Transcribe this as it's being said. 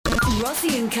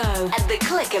Rossi and Co. At the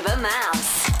click of a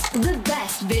mouse. The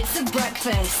best bits of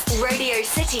breakfast. Radio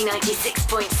City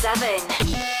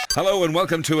 96.7. Hello and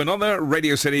welcome to another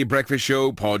Radio City Breakfast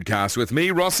Show podcast with me,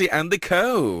 Rossi and the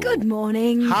Co. Good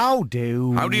morning. How do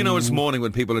you know it's morning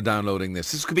when people are downloading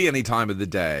this? This could be any time of the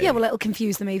day. Yeah, well, it'll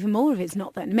confuse them even more if it's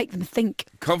not then. Make them think.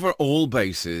 Cover all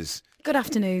bases. Good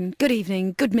afternoon, good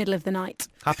evening, good middle of the night.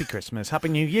 Happy Christmas, Happy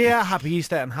New Year, Happy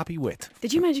Easter and Happy Wit.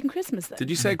 Did you mention Christmas then? Did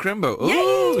you say Crimbo?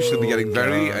 Oh, we should be getting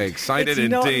very excited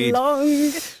it's indeed. Not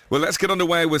long. Well, let's get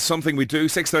underway with something we do.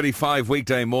 6:35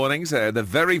 weekday mornings. The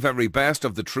very, very best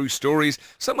of the true stories.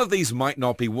 Some of these might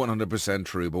not be 100%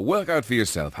 true, but work out for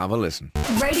yourself. Have a listen.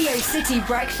 Radio City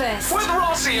Breakfast. With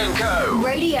Rossi and Co.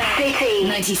 Radio City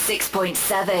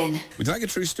 96.7. Would you like a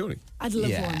true story? I'd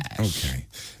love one. Okay.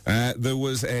 There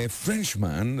was a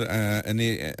Frenchman, an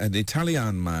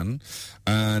Italian man,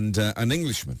 and an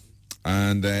Englishman.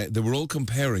 And they were all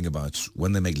comparing about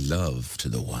when they make love to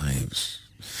the wives.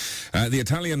 The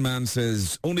Italian man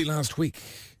says, only last week,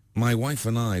 my wife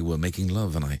and I were making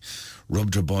love and I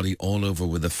rubbed her body all over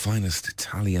with the finest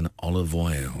Italian olive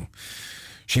oil.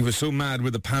 She was so mad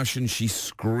with the passion, she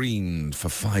screamed for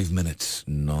 5 minutes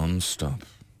non-stop.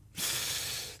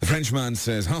 The Frenchman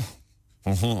says,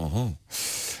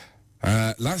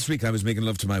 last week I was making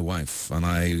love to my wife and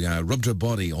I rubbed her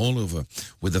body all over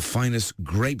with the finest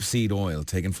grapeseed oil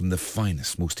taken from the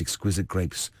finest, most exquisite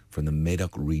grapes from the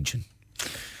Medoc region.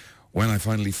 When I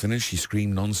finally finished, she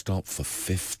screamed non-stop for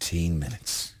 15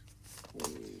 minutes.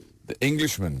 The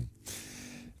Englishman...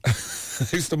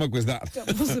 Whose stomach was that?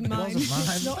 That wasn't mine. It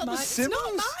wasn't mine. It's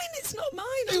not mine. It's not mine.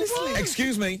 Honestly.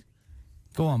 Excuse me.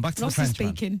 Go on, back to Ross the is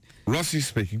Frenchman. speaking. Rossi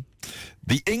speaking.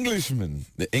 The Englishman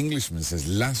says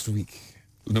last week...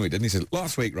 No, he didn't. He said,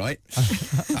 last week, right?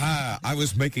 I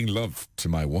was making love to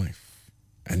my wife.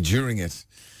 And during it,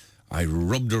 I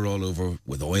rubbed her all over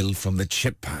with oil from the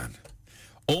chip pan.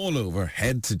 All over,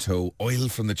 head to toe, oil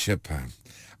from the chip pan.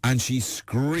 And she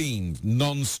screamed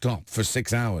non-stop for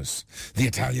 6 hours. The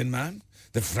Italian man,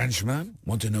 the French man,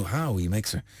 want to know how he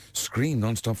makes her scream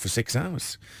non-stop for 6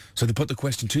 hours. So they put the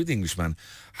question to the Englishman,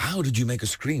 how did you make her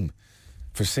scream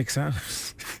for 6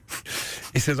 hours?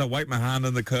 He says, I wiped my hand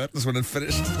on the curtains when it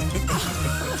finished.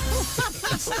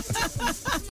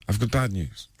 I've got bad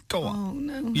news. Go on. Oh,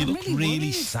 no. You I'm look really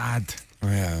worried. sad.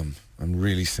 I am. I'm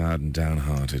really sad and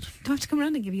downhearted. Do I have to come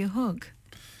around and give you a hug?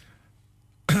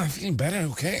 I'm feeling better,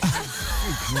 okay?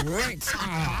 Great.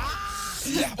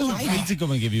 I need to come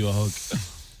and give you a hug.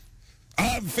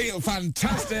 I feel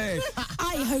fantastic.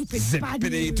 I hope it's bad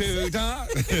news. Zippity-doo-dah.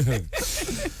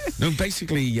 No,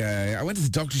 basically, I went to the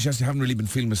doctor's yesterday. I haven't really been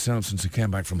feeling myself since I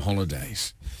came back from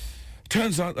holidays.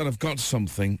 Turns out that I've got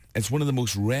something. It's one of the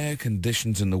most rare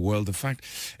conditions in the world. In fact,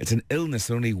 it's an illness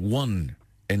that only 1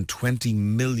 in 20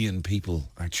 million people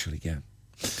actually get.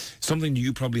 Something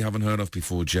you probably haven't heard of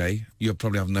before, Jay. You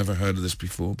probably have never heard of this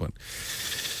before, but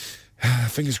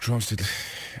fingers crossed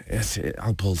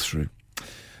I'll pull through.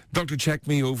 Doctor checked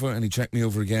me over, and he checked me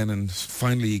over again, and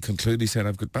finally he concluded, he said,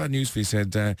 I've got bad news for you. He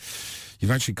said,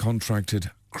 you've actually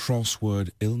contracted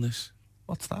crossword illness.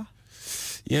 What's that?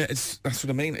 Yeah, that's what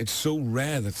I mean. It's so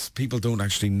rare that people don't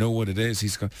actually know what it is.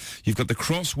 You've got the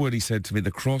crossword, he said to me,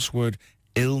 the crossword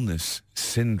illness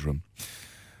syndrome.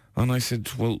 And I said,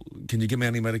 well, can you give me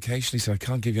any medication? He said, I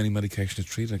can't give you any medication to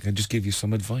treat it. I can just give you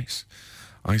some advice.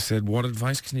 I said, what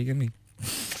advice can you give me?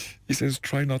 He says,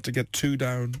 try not to get too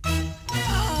down.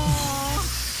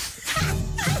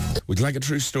 Would you like a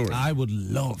true story? I would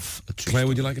love a true Claire,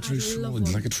 would you like a true story? love Would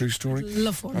you one. like a true story?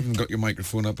 Love one. I haven't got your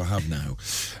microphone up. I have now.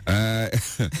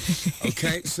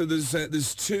 Okay, so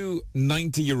there's two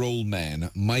 90-year-old men,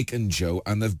 Mike and Joe,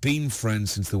 and they've been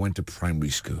friends since they went to primary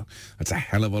school. That's a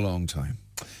hell of a long time.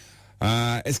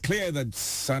 It's clear that,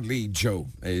 sadly, Joe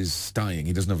is dying.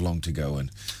 He doesn't have long to go,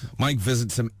 and Mike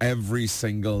visits him every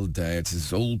single day. It's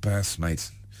his old best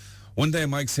mate. One day,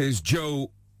 Mike says,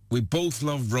 Joe, we both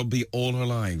loved rugby all our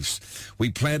lives. We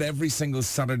played every single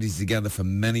Saturday together for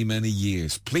many, many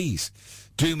years. Please,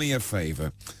 do me a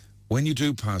favour. When you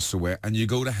do pass away and you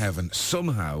go to heaven,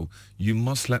 somehow you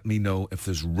must let me know if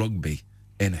there's rugby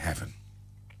in heaven.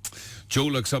 Joe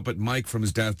looks up at Mike from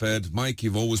his deathbed. Mike,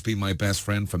 you've always been my best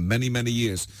friend for many, many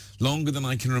years, longer than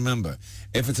I can remember.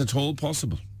 If it's at all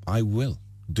possible, I will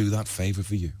do that favour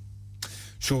for you.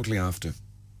 Shortly after,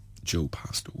 Joe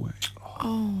passed away.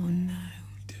 Oh, no.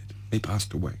 He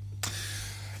passed away.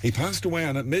 He passed away,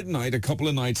 and at midnight, a couple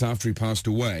of nights after he passed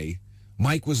away,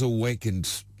 Mike was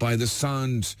awakened by the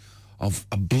sound of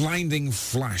a blinding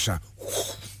flash.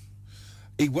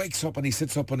 He wakes up and he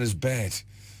sits up on his bed,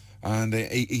 and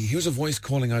he hears a voice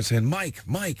calling out saying, Mike,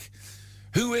 Mike,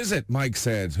 Who is it? Mike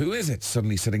said. Who is it?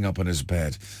 Suddenly sitting up on his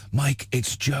bed. Mike,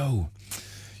 it's Joe.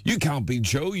 You can't be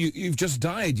Joe. You've just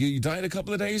died. You died a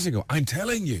couple of days ago. I'm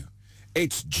telling you.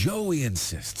 It's Joe, he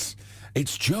insists.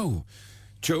 It's Joe.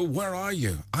 Joe, where are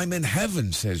you? I'm in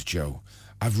heaven, says Joe.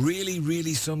 I've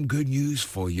really some good news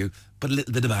for you, but a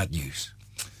little bit of bad news.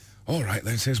 All right,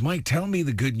 then, says Mike, tell me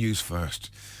the good news first.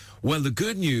 Well, the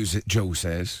good news, Joe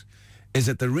says, is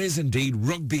that there is indeed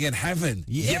rugby in heaven.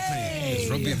 Yay! Yippee!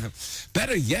 Rugby in heaven.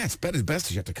 Better yet, best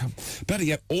is yet to come. Better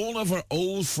yet, all of our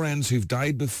old friends who've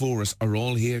died before us are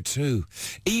all here too.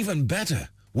 Even better,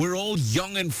 we're all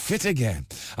young and fit again.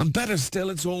 And better still,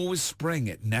 it's always spring.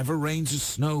 It never rains or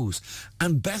snows.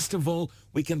 And best of all,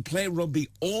 we can play rugby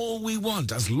all we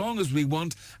want, as long as we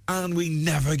want, and we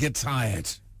never get tired.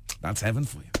 That's heaven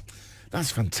for you.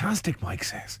 That's fantastic, Mike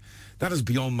says. That is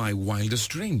beyond my wildest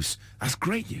dreams. That's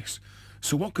great news.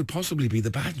 So what could possibly be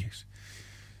the bad news?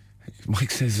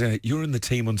 Mike says, you're in the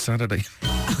team on Saturday.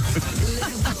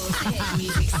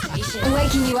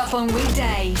 Waking you up on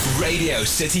weekdays. Radio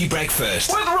City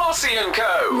Breakfast with Rossi and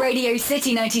Co. Radio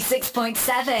City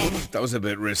 96.7. That was a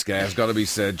bit risque, it's got to be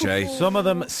said, Jay. Some of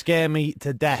them scare me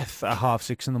to death at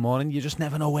 6:30 in the morning. You just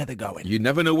never know where they're going. You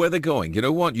never know where they're going. You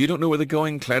know what? You don't know where they're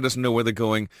going. Claire doesn't know where they're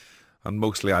going. And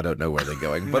mostly I don't know where they're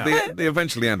going, but they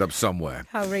eventually end up somewhere.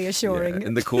 How reassuring. Yeah,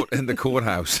 in the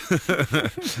courthouse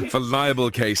for liable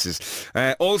cases.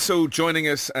 Also joining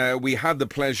us, we had the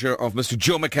pleasure of Mr.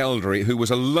 Joe McElderry, who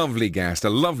was a lovely guest, a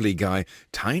lovely guy.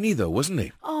 Tiny though, wasn't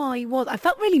he? Oh, he was. I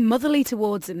felt really motherly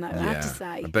towards him, though, I have to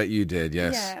say. I bet you did,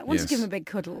 yes. Yeah, I wanted to give him a big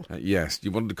cuddle. Yes, you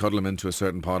wanted to cuddle him into a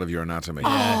certain part of your anatomy.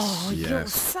 Oh, yes. you're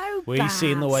so We bad.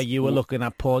 seen the way you were looking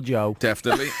at poor Joe.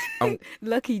 Definitely.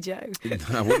 Lucky Joe.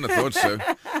 I wouldn't have thought so.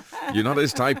 You're not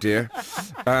his type, dear.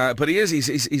 But he is.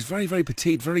 He's very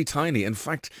petite, very tiny. In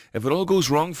fact, if it all goes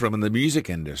wrong for him in the music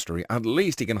industry, at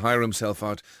least he can hire himself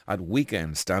out at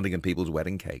weekends standing in people's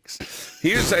wedding cakes.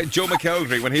 Here's Joe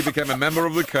McElderry when he became a member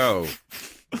of the Co.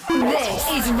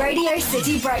 This is Radio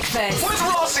City Breakfast with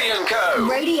Rossi and Co.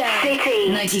 Radio City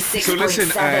 96.7. So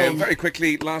listen, very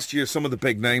quickly, last year some of the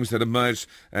big names that emerged,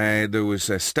 there was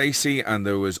Stacey and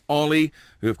there was Ollie,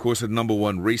 who of course had number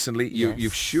one recently. You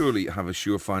surely have a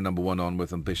surefire number one on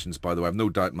with Ambitions, by the way. I've no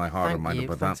doubt in my heart or mind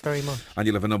about that. Thanks very much. And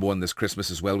you'll have a number one this Christmas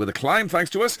as well with a climb, thanks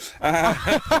to us.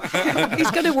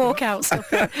 He's going to walk out. Stop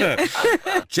it.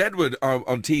 Jedward are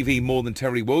on TV more than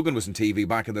Terry Wogan was on TV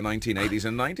back in the 1980s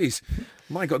and 90s.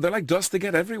 My God, they're like dust to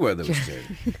get everywhere, those two.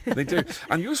 They do.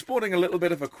 And you're sporting a little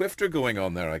bit of a quifter going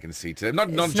on there, I can see. Not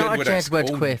It's not a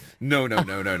Jedward quiff. No.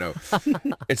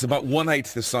 It's about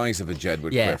 1/8 the size of a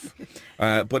Jedward quiff.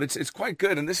 But it's quite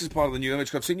good, and this is part of the new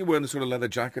image. I've seen you wearing the sort of leather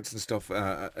jackets and stuff,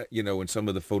 in some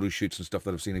of the photo shoots and stuff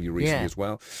that I've seen of you recently as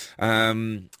well.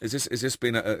 Is this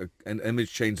been an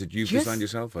image change that you've designed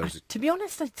yourself? Or is it... To be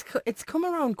honest, it's come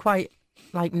around quite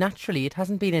naturally. It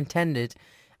hasn't been intended.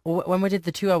 When we did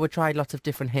the tour, we tried lots of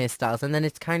different hairstyles, and then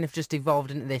it's kind of just evolved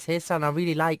into this hairstyle, and I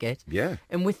really like it. Yeah.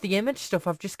 And with the image stuff,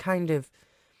 I've just kind of,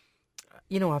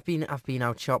 I've been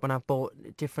out shopping, I've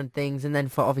bought different things, and then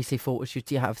for obviously photo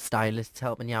shoots, you have stylists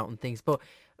helping you out and things. But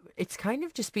it's kind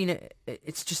of just been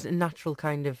it's just a natural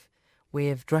kind of way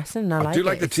of dressing. I do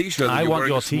like the T-shirt. I want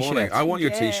your T-shirt. I want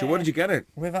your T-shirt. Where did you get it?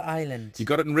 River Island. You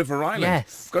got it in River Island?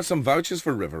 Yes. I've got some vouchers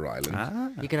for River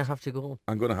Island. You're going to have to go.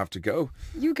 I'm going to have to go.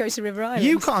 You go to River Island.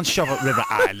 You can't shop at River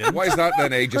Island. Why is that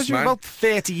then, Aegis Because you're man? about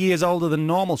 30 years older than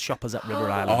normal shoppers at River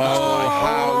Island.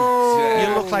 How dare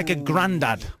You look like a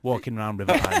grandad walking around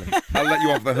River Island. I'll let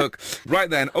you off the hook. Right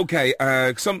then, okay,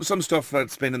 some stuff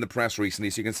that's been in the press recently,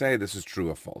 so you can say this is true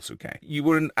or false, okay? You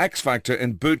were in X Factor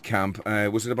in boot camp,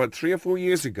 was it about 3 or 4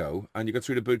 years ago? And you got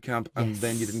through the boot camp and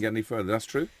then you didn't get any further, that's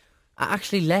true? I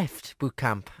actually left boot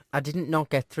camp. I didn't not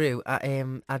get through.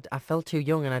 I felt too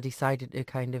young, and I decided to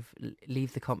kind of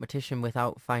leave the competition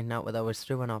without finding out whether I was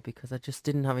through or not, because I just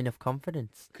didn't have enough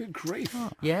confidence. Good grief.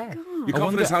 Yeah. Your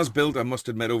confidence has built, I must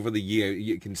admit, over the year.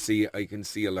 I can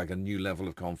see like a new level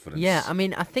of confidence. Yeah, I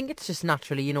mean, I think it's just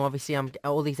naturally, obviously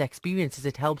all these experiences,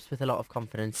 it helps with a lot of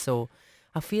confidence, so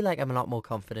I feel like I'm a lot more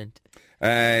confident.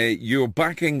 You're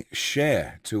backing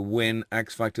Cher to win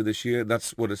X Factor this year.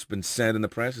 That's what has been said in the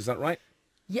press. Is that right?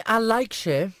 Yeah, I like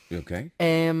Cher. Okay.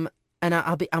 And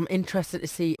I'm interested to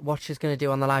see what she's going to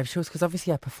do on the live shows, because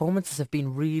obviously her performances have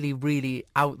been really, really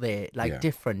out there,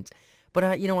 different.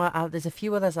 But there's a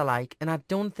few others I like, and I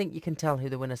don't think you can tell who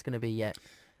the winner's going to be yet.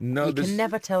 No, you can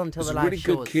never tell until the live shows. There's a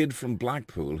really shows. good kid from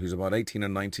Blackpool who's about 18 or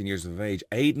 19 years of age.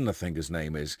 Aidan, I think his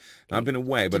name is. Now, I've been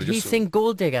away, but Did he sing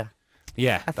Gold Digger?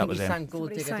 Yeah, I that think was he him. sang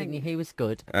Gold Digger, didn't he? He was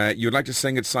good. You'd like to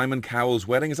sing at Simon Cowell's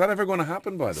wedding. Is that ever going to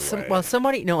happen, by the way? Well,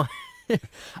 somebody... No.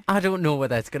 I don't know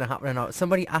whether it's going to happen or not.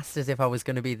 Somebody asked us if I was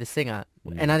going to be the singer,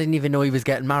 and I didn't even know he was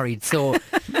getting married. So,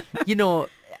 you know,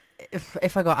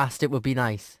 if I got asked, it would be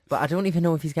nice. But I don't even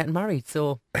know if he's getting married,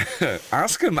 so...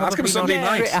 Ask him probably Sunday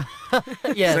not. night.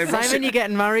 Yeah, Say, Simon, Rossi- you're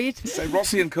getting married? Say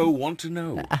Rossi and Co want to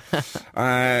know.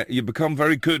 You become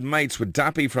very good mates with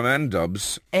Dappy from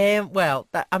N-Dubs. Well,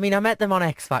 I met them on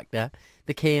X Factor.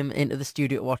 They came into the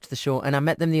studio to watch the show, and I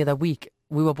met them the other week.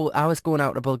 I was going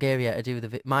out to Bulgaria to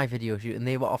do my video shoot, and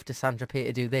they were off to Saint Tropez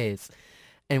to do theirs.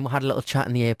 And we had a little chat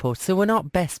in the airport. So we're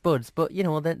not best buds, but, you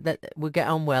know, we get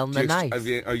on well and they're nice. Have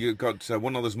you got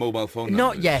one other's mobile phone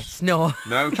Not numbers? yet, no.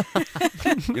 No?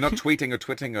 You're not tweeting or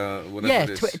twitting or whatever Yeah, it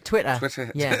is? Twitter.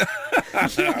 Twitter. Yeah.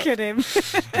 Look at him.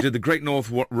 You did the Great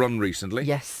North Run recently.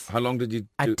 Yes. How long did you do?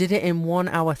 I did it in 1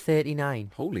 hour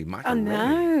 39. Holy macaroni.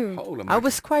 no. Holy I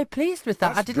was quite pleased with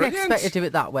that. That's I didn't brilliant. expect to do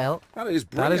it that well. That is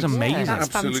That is brilliant. amazing. That's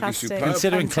Absolutely fantastic. superb.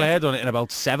 Considering Claire done it in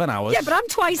about 7 hours. Yeah, but I'm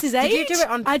twice his age. Did you do it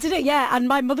on... I did it, yeah. And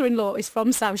my mother-in-law is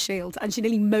from South Shields, and she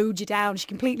nearly mowed you down. She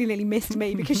completely nearly missed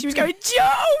me because she was going,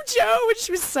 Joe, and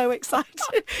she was so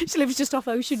excited. She lives just off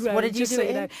Ocean Road. what did you just do so it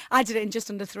you know. in? I did it in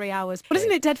just under 3 hours. But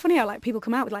isn't it dead funny how like people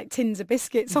come out with like tins of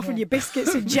biscuits, offering you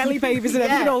biscuits and jelly babies and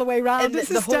everything all the way around? And It's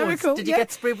the hose. hysterical. Did you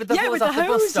get sprayed with the hose with off the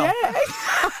bus stop? Yeah.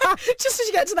 Just as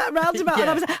you get to that roundabout,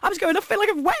 and I was going, I feel like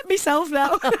I've wet myself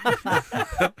now.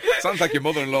 Sounds like your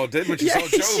mother-in-law did when she Yeah, saw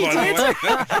Joe, she by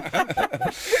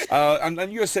the way.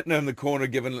 And you were sitting there in the corner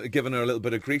giving her a little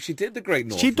bit of grief. She did the Great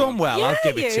North She done Run. well, I'll Yeah,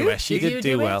 give it to you. her. She Did you did do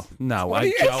do it? well. No, What do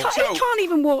you- Joe, He can't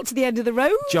even walk to the end of the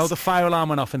road. Joe, the fire alarm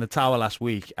went off in the tower last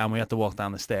week and we had to walk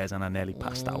down the stairs and I nearly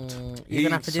passed out. You're going to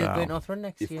have to do the So- Great North Run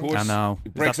next Of year. course. I know. It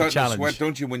Is breaks that the out in challenge? sweat,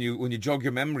 don't you? When you jog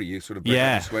your memory, you sort of break out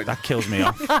Yeah, in sweat. that kills me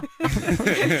off.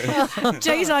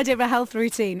 Jay's idea of a health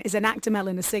routine is an Actimel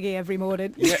and a ciggy every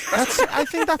morning. Yeah, I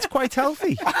think that's quite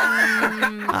healthy.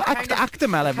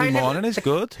 Actimel every kind of- morning is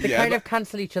good. They Yeah, kind but- of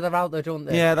cancel each other out though, don't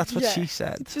they? Yeah, that's what Yeah. she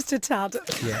said. Just a tad.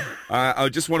 I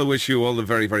just want to wish you all the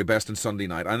very, very best on Sunday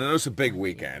night. I know it's a big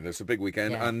weekend.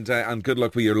 Yeah. And good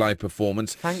luck with your live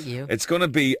performance. Thank you. It's going to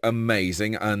be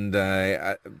amazing, and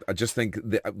I just think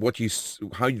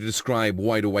how you describe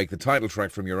 "Wide Awake," the title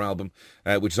track from your album,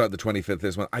 which is out the 25th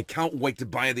this month. I can't wait to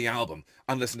buy the album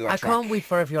and listen to that I track. can't wait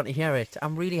for everyone to hear it.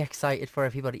 I'm really excited for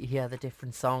everybody to hear the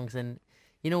different songs, and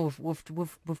you know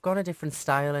we've got a different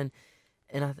style, and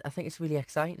I think it's really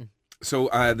exciting. So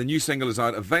the new single is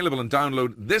out, available on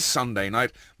download this Sunday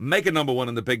night. Make it number one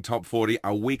in the big top 40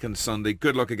 a week on Sunday.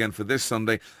 Good luck again for this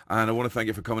Sunday, and I want to thank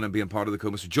you for coming and being part of the co,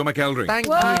 Mr. Joe McElderry. Thank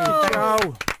you.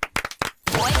 Joe.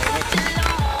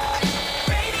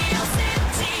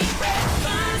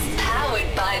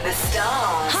 Powered by the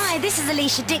Stars. Hi, this is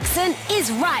Alicia Dixon.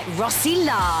 Is right, Rossi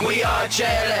La. We are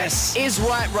JLS. Is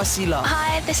right, Rossila.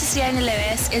 Hi, this is Fiona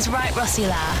Lewis. Is right, Rossi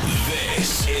La.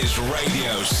 This is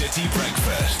Radio City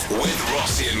Breakfast with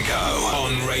Rossi and Co.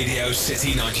 on Radio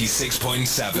City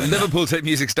 96.7. Liverpool's hit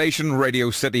music station, Radio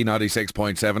City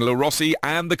 96.7. Hello, Rossi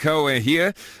and the co are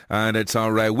here, and it's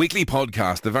our weekly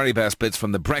podcast, the very best bits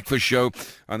from the breakfast show,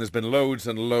 and there's been loads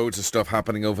and loads of stuff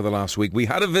happening over the last week. We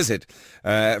had a visit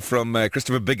from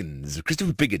Christopher Biggins.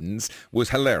 Christopher Biggins was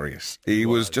hilarious. He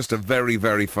was just a very,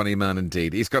 very funny man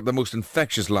indeed. He's got the most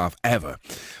infectious laugh ever.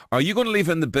 Are you going to leave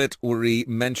in the bit where he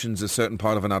mentions a certain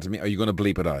part of anatomy? Are you going to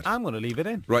bleep it out? I'm going to leave it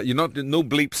in. Right, you're not, no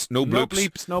bleeps, no bloops. No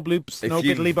bleeps, no bloops, If no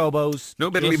you- biddly bobos. No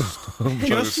biddly Just- bobos.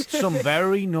 Just some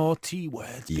very naughty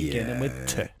words beginning with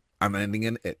T. I'm ending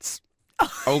in it's.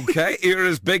 Okay, here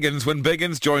is Biggins when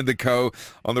Biggins joined the co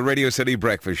on the Radio City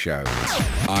Breakfast Show.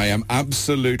 I am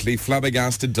absolutely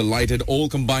flabbergasted, delighted, all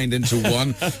combined into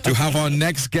one to have our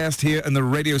next guest here in the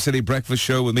Radio City Breakfast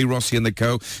Show with me, Rossi and the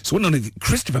co. So not only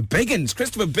Christopher Biggins.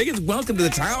 Christopher Biggins, welcome to the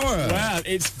tower. Wow,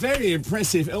 it's very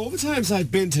impressive. All the times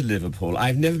I've been to Liverpool,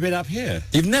 I've never been up here.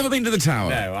 You've never been to the tower?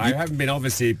 No, I haven't been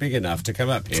obviously big enough to come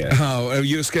up here. Oh, are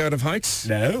you scared of heights?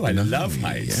 No, I love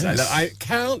heights. yes. I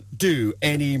can't do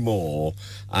any more,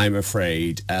 I'm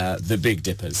afraid, the Big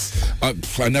Dippers.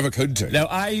 I never could do. No,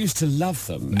 I used to love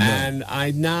them. And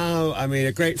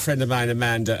a great friend of mine,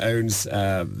 Amanda, owns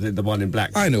the one in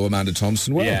Blackpool. I know Amanda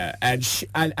Thompson well. Yeah, and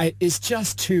it's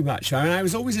just too much. I mean, I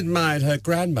was always admired her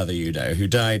grandmother, you know, who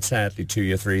died sadly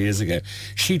 2 or 3 years ago.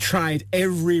 She tried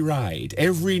every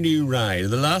new ride.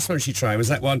 And the last one she tried was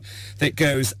that one that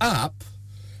goes up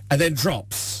and then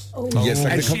drops. Yes,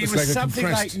 like And the she was like a something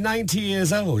compressed. like 90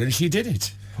 years old, and she did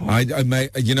it.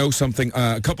 You know something?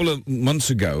 A couple of months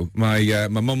ago, my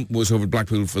mum was over at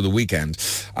Blackpool for the weekend,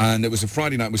 and it was a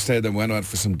Friday night. We stayed there, went out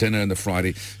for some dinner on the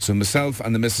Friday. So myself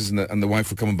and the missus and the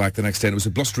wife were coming back the next day, and it was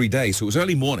a blustery day, so it was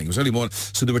early morning. So they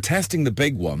were testing the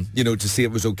big one, to see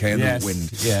if it was okay in the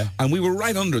wind. Yeah. And we were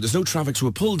right under it. There's no traffic, so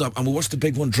we pulled up, and we watched the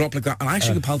big one drop like that, and I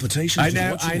actually get palpitations. I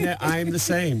know. I'm the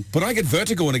same. But I get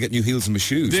vertigo when I get new heels in my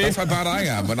shoes. That's how bad I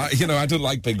am. And I don't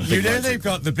like big lights. They've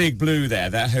got the Big Blue there,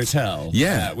 that hotel.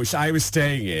 Yeah. Which I was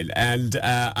staying in, and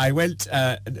I went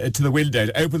to the window,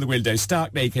 to open the window,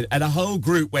 stark naked, and a whole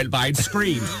group went by and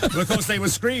screamed. Well, of course, they were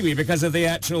screaming because of the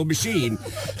actual machine,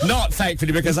 not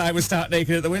thankfully because I was stark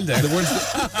naked at the window.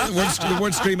 The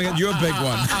word screaming at your big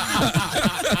one.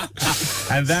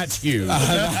 And that's you.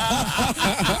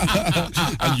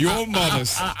 And you're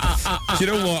modest. You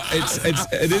know what?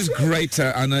 It is great,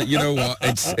 and you know what?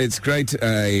 It's great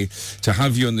to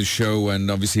have you on the show, and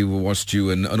obviously we watched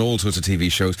you on all sorts of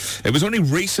TV shows. It was only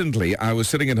recently I was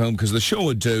sitting at home because the show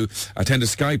would do. I tend to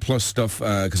Sky Plus stuff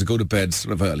because I go to bed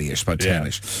sort of early-ish, about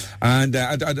 10ish, and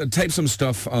I'd tape some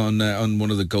stuff on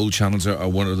one of the Gold channels or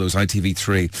one of those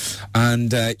ITV3,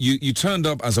 and you turned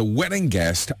up as a wedding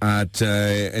guest at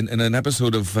in an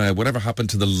episode of Whatever Happened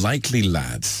to the Likely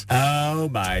Lads. Oh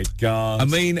my God! I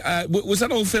mean, was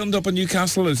that all filmed up in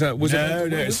Newcastle? No, it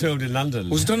was filmed in London.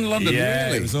 Was it done in London? Yeah,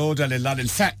 really? It was all done in London. In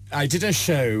fact, I did a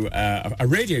show, a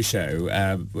radio show,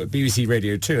 BBC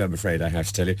Radio 2, I'm afraid I have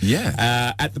to tell you.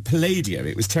 Yeah. At the Palladium.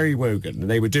 It was Terry Wogan, and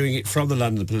they were doing it from the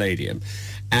London Palladium.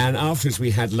 And afterwards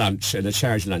we had lunch, and a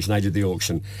charity lunch, and I did the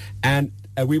auction. And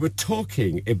we were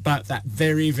talking about that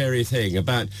very, very thing,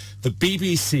 about the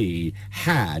BBC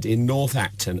had in North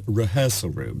Acton rehearsal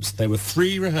rooms. There were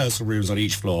 3 rehearsal rooms on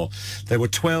each floor. There were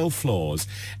 12 floors.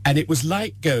 And it was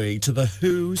like going to the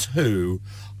who's who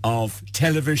of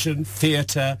television,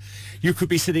 theatre. You could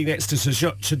be sitting next to Sir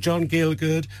John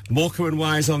Gielgud, Morecambe and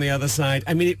Wise on the other side.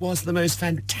 I mean, it was the most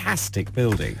fantastic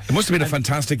building. It must have been a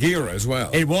fantastic era as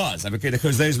well. It was. I mean,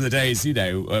 because those were the days,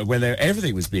 when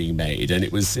everything was being made, and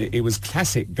it was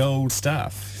classic gold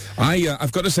stuff.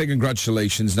 I've got to say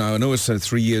congratulations now. I know it's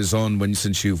 3 years on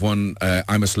since you've won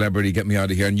I'm a Celebrity, Get Me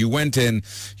Out of Here, and you went in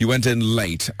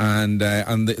late, and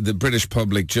the British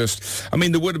public just, I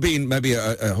mean, there would have been maybe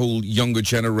a whole younger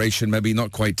generation, maybe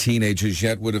not quite teenagers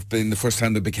yet, would have been the first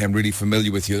time they became really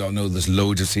familiar with you. I know there's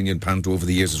loads of seen you in Panto over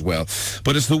the years as well,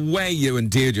 but it's the way you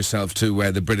endeared yourself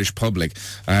to the British public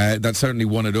that certainly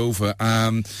won it over.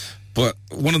 But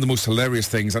one of the most hilarious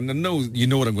things, and I know you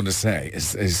know what I'm going to say,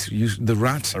 is the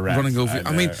rat running over you.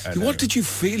 I mean, what did you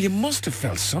feel? You must have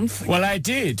felt something. Well, I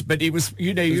did, but it was,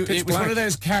 it was one of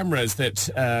those cameras that,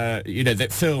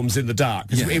 that films in the dark.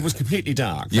 It was completely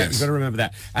dark. Yes. You've got to remember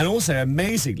that. And also,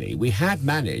 amazingly, we had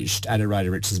managed, Anna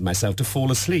Ryder Richards and myself, to fall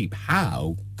asleep.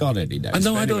 How? God only knows. I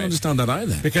know, I don't understand that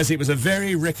either. Because it was a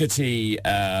very rickety,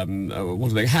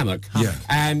 hammock. Yeah.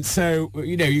 And so,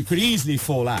 you could easily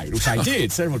fall out, which I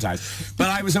did several times. But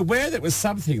I was aware there was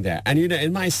something there. And,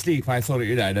 in my sleep, I thought,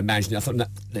 I thought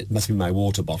it must be my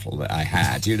water bottle that I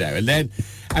had, And then,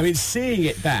 I mean, seeing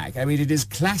it back, I mean, it is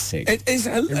classic. It is.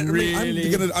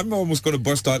 Really, I'm almost going to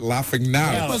burst out laughing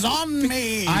now. Well, It was on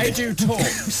me. I do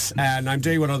talks, and I'm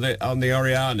doing one on the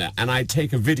Oriana, and I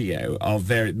take a video of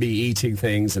me eating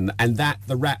things, and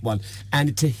the rat one,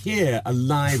 and to hear a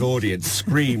live audience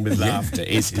scream with laughter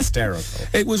is hysterical.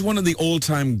 It was one of the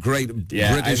all-time great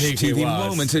British TV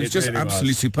moments. It was just really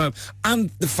absolutely superb. And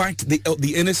the fact,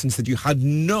 the innocence that you had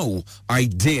no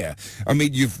idea. I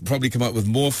mean, you've probably come up with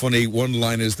more funny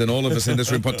one-liners than all of us in this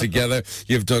room put together.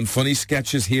 You've done funny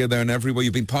sketches here, there, and everywhere.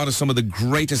 You've been part of some of the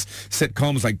greatest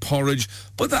sitcoms like Porridge.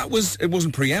 But it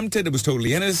wasn't preempted. It was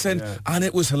totally innocent, and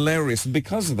it was hilarious. And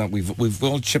because of that, we've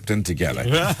all chipped in together. And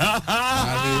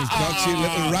we've got you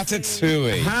little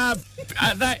ratatouille.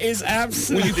 That is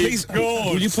absolutely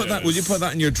gorgeous. Will you put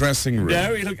that in your dressing room?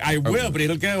 No, I will, but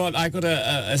it'll go on. I've got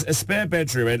a spare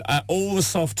bedroom, and all the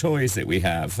soft toys that we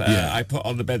have, I put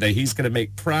on the bed there. He's going to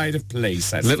make pride of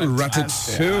place. That's little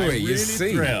fantastic. ratatouille, really you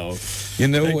see. Thrilled.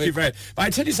 Thank you very much. But I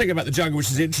tell you something about the jungle, which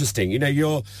is interesting.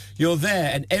 You're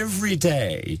there, and every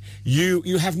day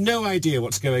you have no idea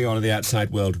what's going on in the outside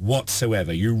world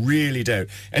whatsoever. You really don't.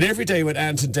 And every day when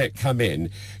Ant and Dec come in,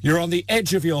 you're on the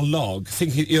edge of your log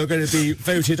thinking you're going to be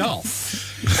voted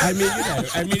off. I mean,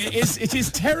 it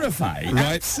is terrifying,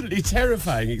 Right. absolutely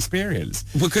terrifying experience.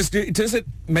 Because does it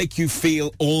make you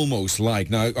feel almost like,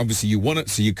 now obviously you won it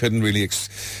so you couldn't really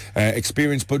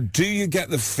experience, but do you get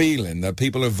the feeling that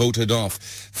people are voted off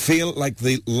feel like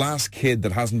the last kid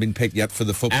that hasn't been picked yet for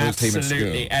the football team at school?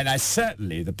 Absolutely, and I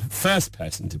certainly the first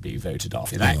person to be voted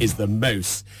off. That is the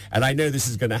most, and I know this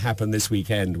is going to happen this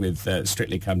weekend with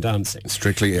Strictly Come Dancing.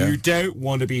 Strictly, yeah. You don't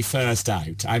want to be first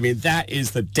out. I mean, that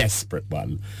is the desperate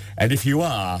one, and if you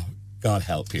are, God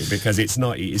help you, because it's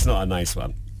not a nice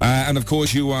one. And of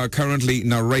course, you are currently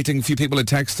narrating. A few people had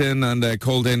texted in and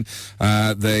called in.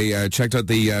 They checked out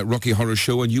the Rocky Horror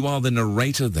Show, and you are the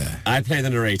narrator there. I play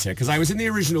the narrator because I was in the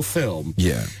original film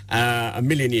a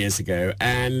million years ago,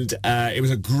 and it was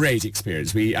a great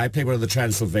experience. I played one of the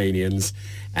Transylvanians,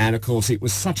 and of course it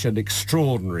was such an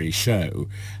extraordinary show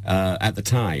at the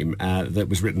time that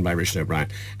was written by Richard O'Brien.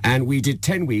 And we did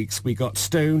 10 weeks. We got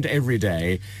stoned every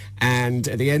day, and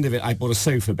at the end of it, I bought a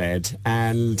sofa bed,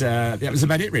 and that was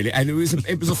about it, really. And it was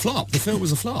a flop. The film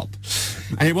was a flop.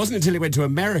 And it wasn't until it went to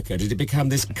America did it become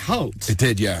this cult. It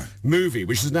did, yeah. Movie,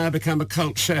 which has now become a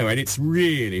cult show, and it's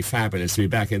really fabulous to be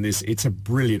back in this. It's a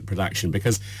brilliant production,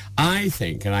 because I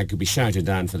think, and I could be shouted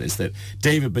down for this, that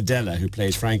David Badella, who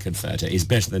plays Frankenfurter, is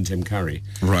better than Tim Curry.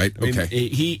 Right, I mean, okay.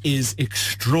 he is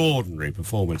extraordinary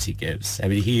performance he gives. I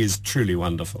mean, he is truly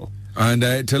wonderful. And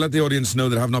to let the audience know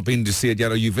that have not been to see it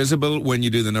yet, are you visible when you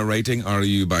do the narrating, or are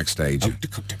you backstage? Oh,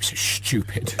 God, don't be so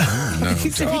stupid. No,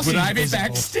 Would I be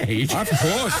backstage? of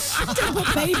course. Don't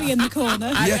put baby in the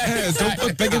corner. Yeah, don't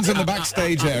put Biggins in the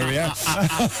backstage area.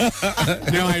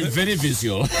 No, I'm very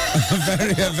visual.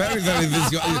 very, very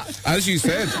visual. As you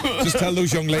said, just tell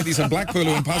those young ladies in Blackpool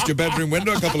who went past your bedroom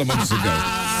window a couple of months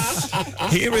ago.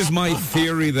 Here is my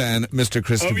theory then, Mr.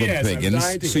 Christopher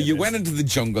Biggins. So you went into the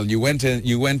jungle, you went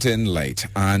in late,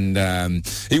 and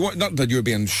not that you were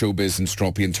being showbiz and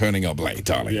stroppy and turning up late,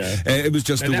 darling. Yeah. It was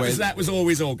just the way... That was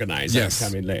always organised. Yes.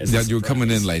 Coming late as Yeah, a you were coming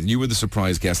in surprise. late, and you were the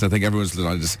surprise guest. I think everyone's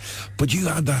delighted. But you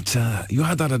had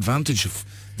that advantage of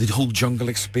the whole jungle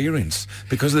experience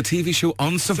because of the TV show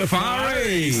On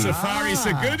Safari. Safari's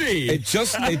a goodie. It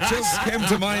just came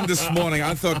to mind this morning.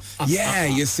 I thought, yeah,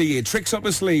 you see, it tricks up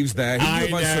his sleeves there. He knew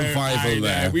about survival I know.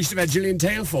 there. We should have had Gillian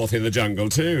Tailforth in the jungle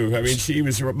too. I mean, she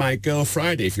was my girl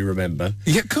Friday, if you remember.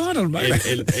 Yeah, God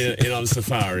almighty. in On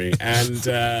Safari, and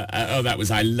that was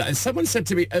someone said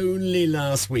to me only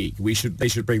last week they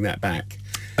should bring that back.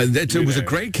 It was a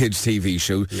great kids TV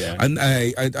show, Yeah. and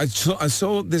I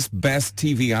saw this best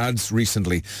TV ads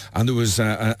recently, and there was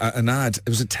an ad. It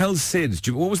was a Tell Sid.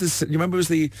 What was this? You remember?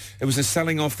 It was a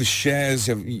selling off the shares.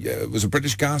 It was a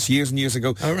British Gas years and years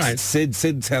ago. Oh, right.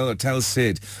 Sid Tell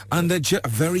Sid, and a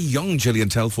very young Gillian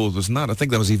Telforth was not. I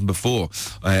think that was even before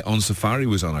On Safari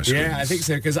was on our screens. Yeah, I think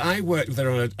so, because I worked with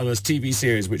her on a TV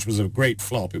series which was a great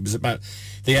flop. It was about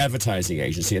the advertising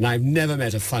agency, and I've never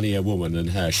met a funnier woman than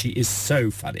her. She is so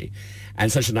funny and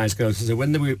such a nice girl. So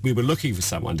when we were looking for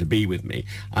someone to be with me,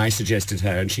 I suggested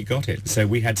her, and she got it. So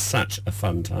we had such a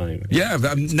fun time. Yeah,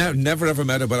 I've never ever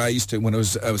met her, but I used to, when I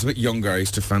was a bit younger, I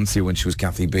used to fancy her when she was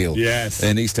Kathy Beale. Yes.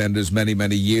 In EastEnders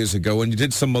many years ago, and you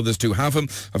did some others too. Have him,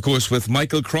 of course, with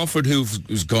Michael Crawford,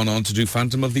 who's gone on to do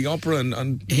Phantom of the Opera,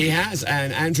 and He has,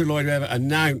 and Andrew Lloyd Webber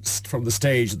announced from the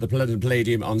stage at the London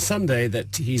Palladium on Sunday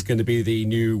that he's going to be the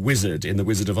new wizard in The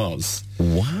Wizard of Oz.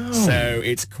 wow. So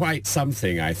it's quite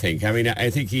something, I think. I mean, I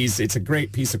think it's a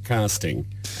great piece of casting,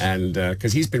 and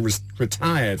because he's been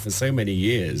retired for so many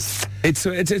years. It's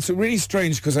really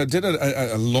strange because I did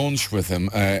a launch with him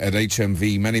at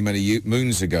HMV many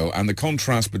moons ago, and the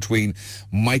contrast between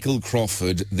Michael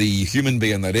Crawford, the human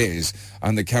being that is,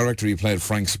 and the character he played,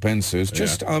 Frank Spencer, is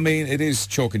just, I mean, it is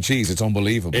chalk and cheese. It's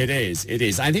unbelievable. It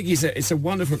is. I think it's a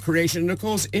wonderful creation, and of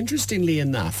course, interestingly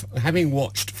enough, having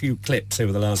watched a few clips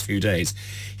over the last few days,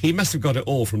 he must have got it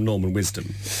all from Norman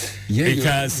Wisdom. Yeah,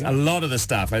 because a lot of the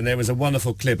stuff, and there was a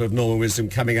wonderful clip of Norman Wisdom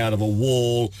coming out of a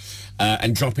wall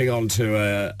and dropping onto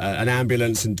an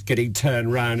ambulance and getting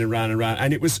turned round and round and round,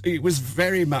 and it was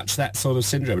very much that sort of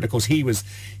syndrome. And of course,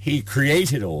 he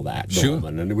created all that,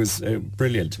 Norman, and it was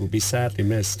brilliant. It will be sadly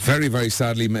missed. Very, very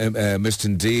sadly missed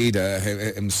indeed,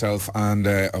 himself, and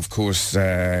of course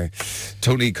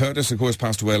Tony Curtis, of course,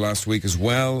 passed away last week as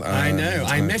well. I know.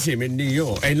 I met him in New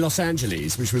York, in Los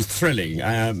Angeles, which was thrilling.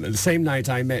 The same night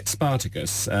I met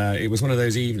Spartacus. It was one of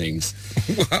those evenings.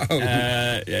 Wow.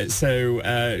 So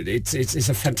it's it's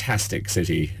a fantastic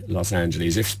city, Los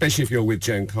Angeles, especially if you're with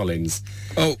Joan Collins,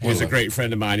 who's a great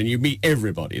friend of mine, and you meet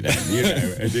everybody there. You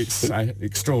know, and it's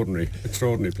extraordinary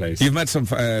place. You've met some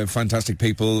fantastic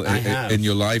people in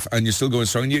your life, and you're still going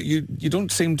strong. You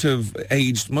don't seem to have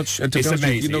aged much. To It's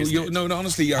amazing. No,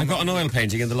 honestly, I've got an oil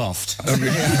painting in the loft.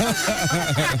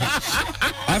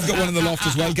 I've got one in the loft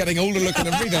as well, getting older looking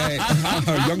every day,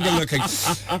 younger looking.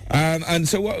 And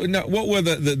so, what were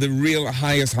the real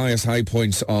highest high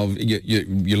points of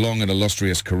your long and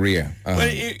illustrious career? Well,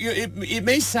 it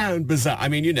may sound bizarre. I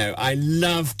mean, you know, I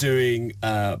love doing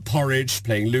Porridge,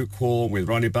 playing Lukewarm with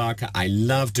Ronnie Barker. I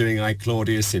love doing I,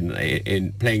 Claudius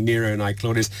in playing Nero and I,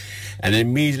 Claudius, and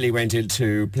immediately went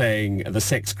into playing the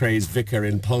sex-crazed vicar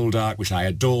in Poldark, which I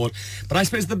adored. But I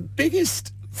suppose the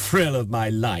biggest thrill of my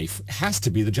life has to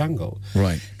be the jungle.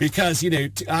 Right. Because, you know,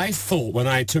 I thought when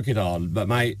I took it on, but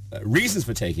my reasons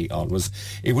for taking it on was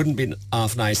it wouldn't be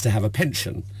half nice to have a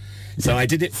pension. So I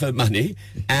did it for money,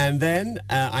 and then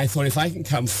I thought if I can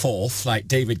come fourth, like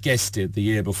David Guest did the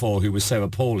year before, who was so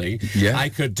appalling, I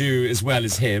could do as well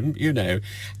as him, you know.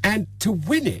 And to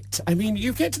win it, I mean,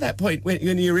 you get to that point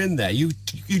when you're in there, you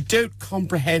don't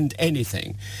comprehend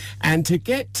anything. And to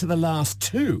get to the last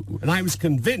two, and I was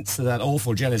convinced that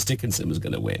awful Janice Dickinson was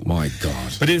going to win. My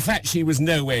God. But in fact, she was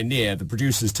nowhere near. The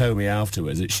producers told me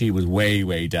afterwards that she was way,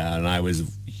 way down, and I was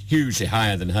hugely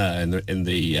higher than her in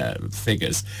the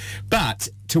figures. But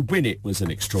to win it was an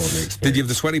extraordinary experience. Did you have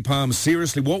the sweaty palms?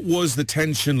 Seriously, what was the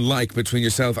tension like between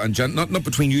yourself and Jan? Not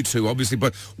between you two, obviously,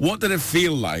 but what did it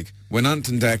feel like when Ant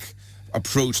and Dec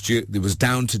approached you? It was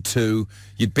down to 2.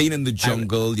 You'd been in the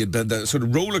jungle. You'd been the sort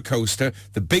of roller coaster,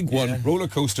 the big one, roller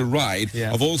coaster ride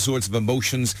of all sorts of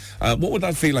emotions. What would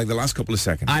that feel like the last couple of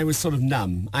seconds? I was sort of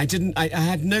numb. I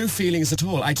had no feelings at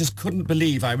all. I just couldn't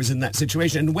believe I was in that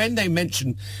situation. And when they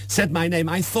said my name,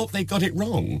 I thought they got it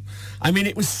wrong. I mean,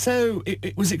 it was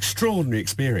it was extraordinary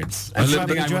experience. And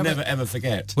something I will never, ever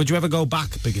forget. Would you ever go back,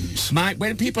 Biggins?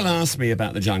 When people ask me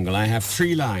about the jungle, I have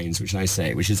 3 lines which I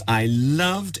say, which is, I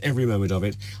loved every moment of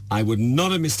it. I would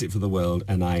not have missed it for the world,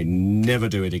 and I never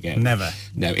do it again. Never.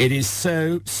 No, it is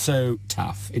so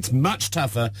tough. It's much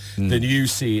tougher than you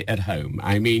see at home.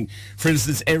 I mean, for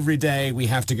instance, every day we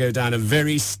have to go down a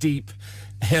very steep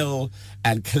hill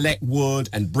and collect wood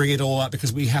and bring it all up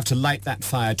because we have to light that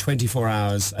fire 24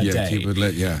 hours a day. Keep it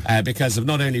lit, because of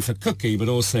not only for cooking, but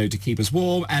also to keep us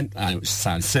warm, and which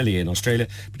sounds silly in Australia,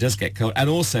 but it does get cold, and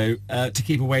also to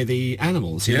keep away the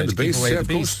animals. The beasts, the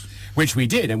beasts. Which we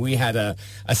did, and we had a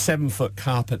 7-foot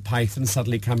carpet python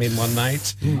suddenly come in one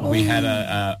night. We had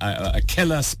a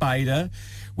killer spider,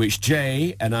 which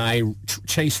Jay and I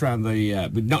chased around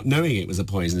not knowing it was a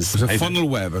poisonous. It was a funnel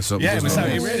web or something. Yeah,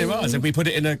 it really was. And we put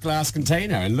it in a glass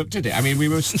container and looked at it. I mean, we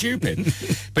were stupid.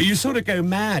 But you sort of go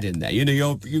mad in there. You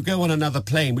know, you go on another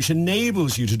plane, which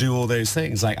enables you to do all those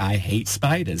things. Like, I hate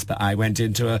spiders, but I went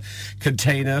into a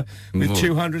container with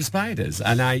 200 spiders.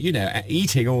 And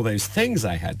eating all those things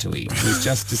I had to eat was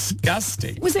just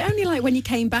disgusting. Was it only like when you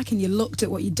came back and you looked at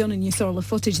what you'd done and you saw all the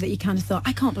footage that you kind of thought,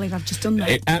 I can't believe I've just done that?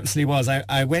 It absolutely was.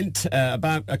 I went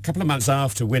about a couple of months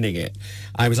after winning it.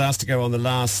 I was asked to go on the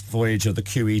last voyage of the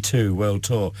QE2 World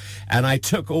Tour, and I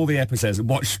took all the episodes and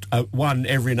watched one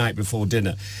every night before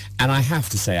dinner. And I have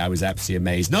to say, I was absolutely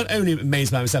amazed. Not only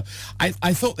amazed by myself,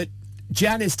 I thought that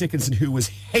Janice Dickinson, who was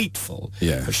hateful,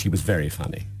 but she was very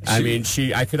funny.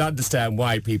 I could understand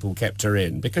why people kept her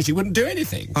in, because she wouldn't do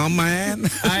anything. Oh, man.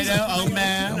 I know, oh,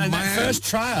 man. And that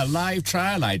first live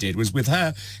trial I did was with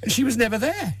her, and she was never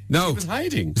there. No. She was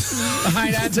hiding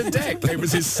behind Ant and Dec. It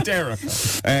was hysterical.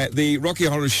 The Rocky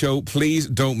Horror Show, please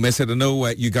don't miss it. I know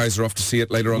you guys are off to see it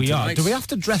later on tonight. Do we have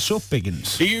to dress up,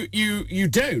 Biggins? You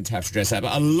don't have to dress up,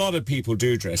 but a lot of people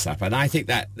do dress up, and I think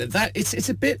that it's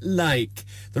a bit like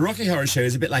the Rocky Horror Show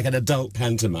is a bit like an adult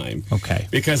pantomime. Okay.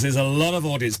 Because there's a lot of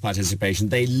audience participation.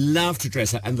 They love to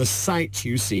dress up, and the sight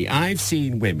you see. I've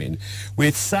seen women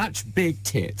with such big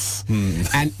tits,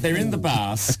 and they're in the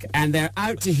basque, and they're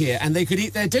out to here, and they could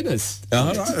eat their dinners.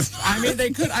 Oh, right. I mean, they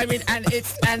could. I mean,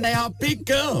 and they are big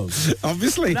girls.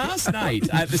 Obviously. Last night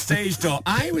at the stage door,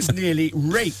 I was nearly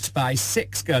raped by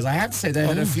 6 girls. I have to say, they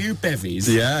had a few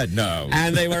bevies. Yeah, no.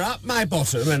 And they were up my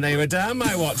bottom, and they were down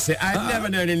my what's-it. I'd never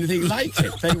known anything like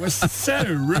it. They were so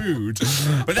rude.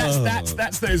 But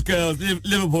that's those girls,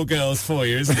 Liverpool girls for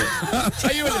you, isn't it?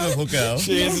 Are you a Liverpool girl?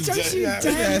 She is.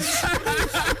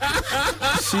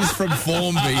 She's from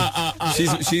Formby.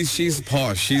 She's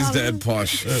posh. She's dead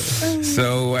posh.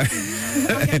 So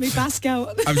get me Basque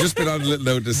out. I've just been on a little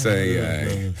note to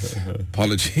say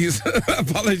apologies.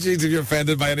 Apologies if you're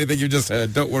offended by anything you just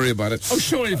heard. Don't worry about it. Oh,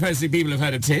 surely personally people have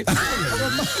heard of tits.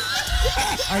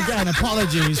 Again,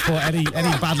 apologies for any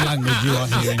bad language you are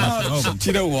hearing at the moment. Do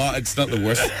you know what? It's not the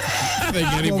worst thing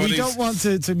Well, we anybody's... don't want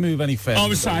to move any further.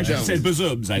 Oh, sorry, I just said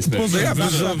bazooms, I suppose. Yeah,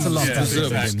 That's a lot Yeah, of bazooms,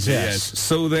 things, yes.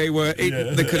 So they were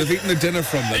eating, they could have eaten the dinner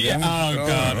from them, yeah? Oh,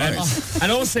 God. right.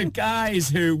 And also guys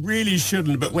who really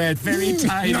shouldn't, but wear very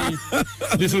tiny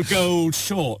little gold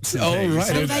shorts. and Oh, things. right.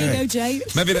 So there you go, Jay.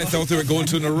 Maybe they thought they were going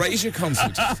to an Erasure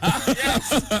concert.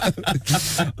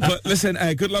 But listen,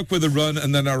 good luck with the run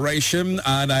and the narration.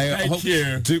 And I Thank hope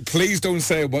you. Please don't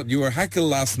say what you were heckled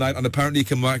last night, and apparently you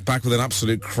came back with an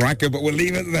absolute cracker. But we'll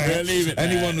leave it there. We'll leave it there,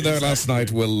 Anyone there last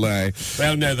night will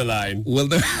They'll know the line. know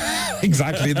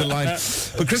exactly the line.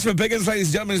 But Christopher Biggins, ladies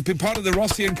and gentlemen, has been part of the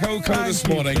Rossi and Co. this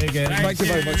morning. Thank you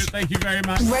very much. Thank you very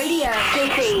much. Radio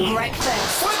City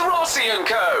Breakfast. With Rossi and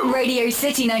Co. Radio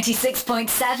City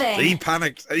 96.7. He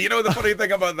panicked. You know the funny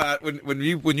thing about that, when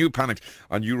you panicked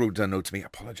and you wrote down note to me,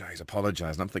 apologise,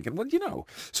 and I'm thinking, well, you know.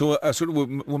 So sort of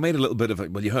we made a little bit of a,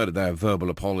 well, you heard it there, a verbal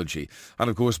apology, and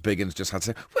of course Biggins just had to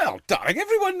say, well, darling,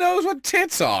 everyone knows what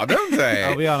tits are, don't they?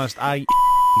 I'll be honest, I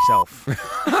myself.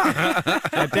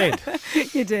 I did.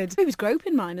 You did. He was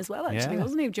groping mine as well, actually, Yeah.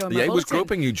 wasn't he, during my Yeah, he was bulletin?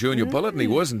 groping you during your bulletin. He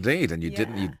was indeed, and you Yeah.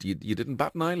 didn't. You didn't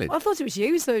bat an eyelid. Well, I thought it was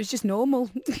you, so it was just normal.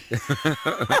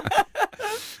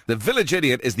 The Village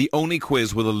Idiot is the only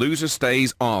quiz where the loser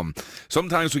stays on.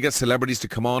 Sometimes we get celebrities to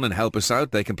come on and help us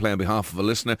out. They can play on behalf of a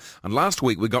listener. And last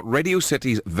week we got Radio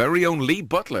City's very own Lee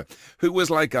Butler, who was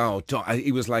like,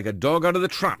 he was like a dog out of the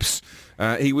traps.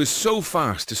 He was so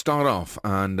fast to start off,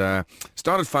 and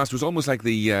started fast. It was almost like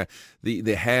the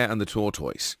hare and the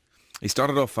tortoise. He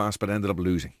started off fast but ended up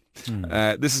losing.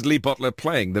 This is Lee Butler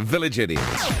playing The Village Idiot.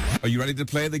 Are you ready to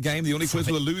play the game? The only quiz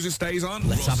where the loser stays on?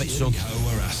 Let's have it, son.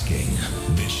 We're asking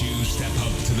that you step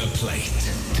up to the plate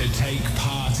to take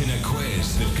part in a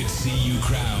quiz that could see you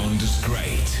crowned as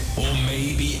great, or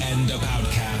maybe end up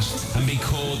outcast and be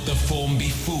called the Formby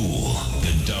Fool,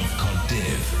 the Dovecot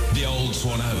Div, the Old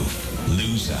Swan Oaf,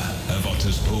 loser of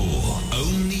Otter's Pool.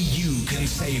 Only you can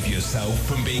save yourself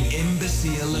from being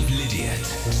imbecile of Lydiot.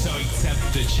 So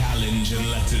accept the challenge and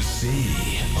let us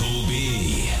see who'll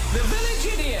be the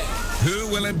Village Idiot. Who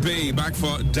will it be? Back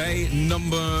for day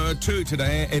number 2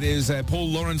 today. It is Paul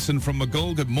Lawrenson from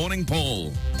McGull. Good morning,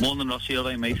 Paul. Morning, Rossi, all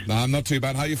right, mate? I'm not too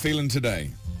bad. How are you feeling today?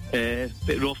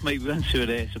 Bit rough, mate. We went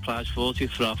to a surprise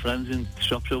 40th for our friends in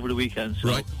shops over the weekend, so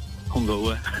Right.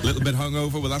 hungover. A little bit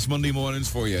hungover. Well, that's Monday mornings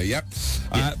for you. Yep.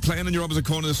 Playing in your opposite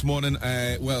corner this morning,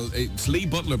 it's Lee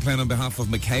Butler playing on behalf of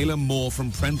Michaela Moore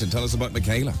from Prenton. Tell us about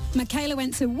Michaela. Michaela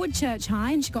went to Woodchurch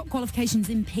High and she got qualifications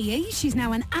in PE. She's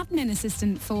now an admin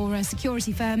assistant for a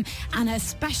security firm, and her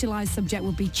specialised subject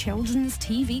would be children's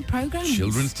TV programmes.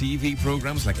 Children's TV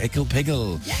programmes like Ickle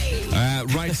Piggle.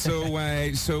 Right,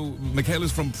 so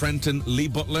Michaela's from Prenton. Lee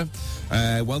Butler,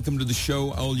 welcome to the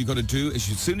show. All you got to do is,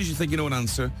 as soon as you think you know an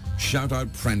answer, shout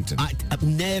out Prenton.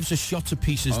 Nerves are shot to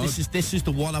pieces. This is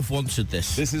the one I've wanted.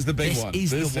 This is the big one.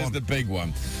 This is the big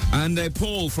one. And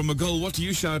Paul from McGull, what do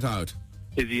you shout out?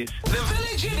 Idiot. The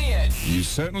Village Idiot. You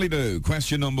certainly do.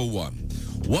 Question number 1.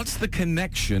 What's the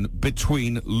connection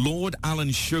between Lord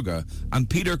Alan Sugar and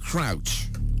Peter Crouch?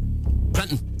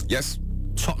 Prenton. Yes.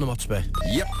 Tottenham Hotspur.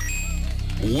 Yep.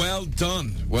 Well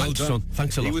done. Well Thanks, done. son.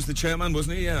 Thanks a lot. He was the chairman,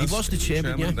 wasn't he? Yeah, He was the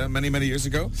chairman, yeah. Many, many years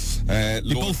ago. They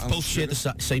Lord both Alan share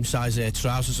Sugar. the same size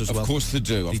trousers as well. Of course they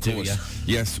do. Of They course. do,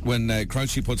 yeah. Yes, when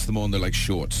Crouchy puts them on, they're like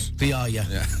shorts. They are, yeah.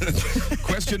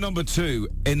 Question number 2.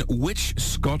 In which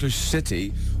Scottish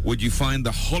city would you find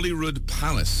the Holyrood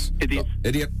Palace? Idiot.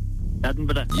 Idiot.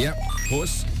 Edinburgh. Yep, of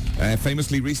course.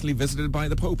 Famously recently visited by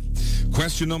the Pope.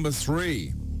 Question number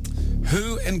 3.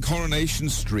 Who in Coronation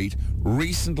Street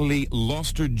recently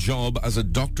lost her job as a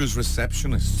doctor's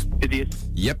receptionist? Idiot.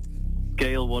 Yep.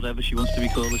 Gail, whatever she wants to be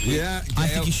called. Yeah, I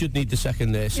think you should need the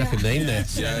second name there.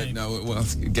 Yeah, no, well,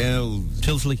 Gail...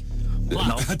 Tilsley.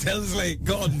 Tilsley.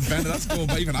 God, Ben, that's going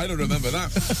back. Even I don't remember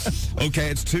that. Okay,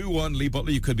 it's 2-1. Lee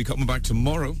Butler, you could be coming back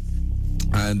tomorrow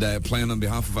and playing on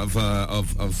behalf of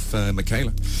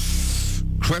Michaela.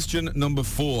 Question number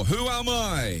 4. Who am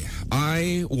I?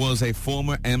 I was a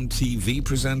former MTV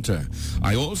presenter.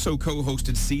 I also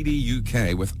co-hosted CD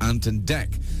UK with Anton Deck.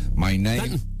 My name...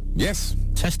 Benton. Yes.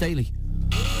 Tess Daly.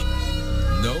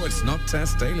 No, it's not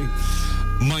Tess Daly.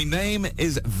 My name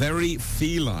is very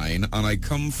feline and I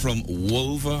come from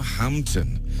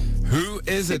Wolverhampton. Who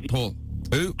is it, Paul?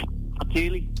 Who?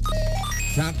 Daly.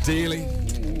 Cat Daly.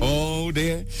 Oh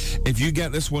dear. If you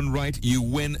get this one right, you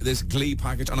win this Glee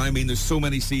package. And I mean, there's so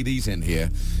many CDs in here.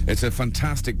 It's a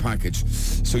fantastic package.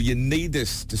 So you need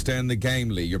this to stay in the game,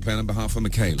 Lee. You're playing on behalf of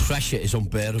Michaela. Pressure is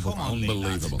unbearable.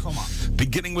 Unbelievable. Come on.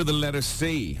 Beginning with the letter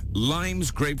C. Limes,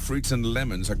 grapefruits and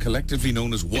lemons are collectively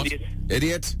known as what?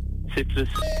 Idiot? Citrus.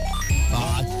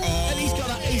 And he's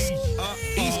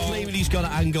claiming he's got a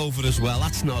hangover as well.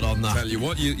 That's not on that. Tell you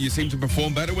what, you seem to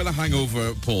perform better with a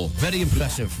hangover, Paul. Very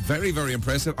impressive. Very, very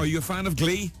impressive. Are you a fan of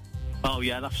Glee? Oh,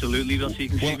 yeah, absolutely. Ross, you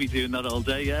can see me doing that all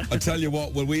day, yeah. I tell you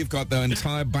what, well, we've got the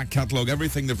entire back catalogue,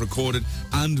 everything they've recorded,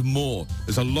 and more.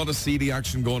 There's a lot of CD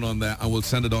action going on there, and we'll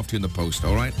send it off to you in the post,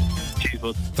 all right? Cheers,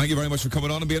 bud. Thank you very much for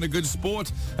coming on and being a good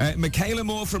sport. Michaela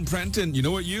Moore from Prenton, you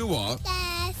know what you are?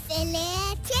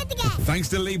 Thanks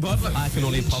to Lee Butler. I can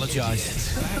only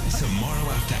apologise. Back tomorrow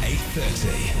after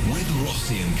 8:30 with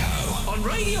Rossi and Co. On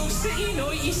Radio City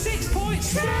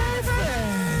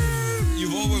 96.7.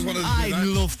 You've always wanted to do that. I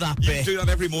love that bit. You do that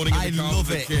every morning in the car with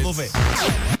the kids. Love it.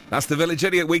 That's the Village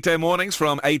Idiot weekday mornings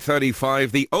from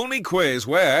 8:35. The only quiz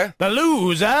where The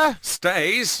loser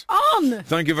stays On!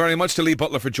 Thank you very much to Lee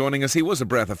Butler for joining us. He was a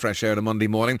breath of fresh air on a Monday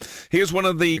morning. Here's one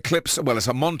of the clips, well, it's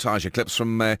a montage of clips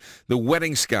from the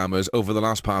wedding scammers over the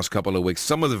last past couple of weeks.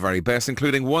 Some of the very best,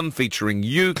 including one featuring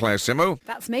you, Claire Simo.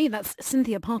 That's me. That's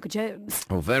Cynthia Parker-Jones.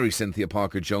 Oh, very Cynthia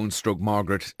Parker-Jones, stroke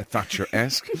Margaret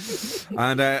Thatcher-esque.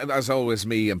 And as always,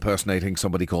 me impersonating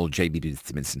somebody called Jamie Booth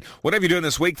Simonson. Whatever you're doing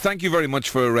this week, thank you very much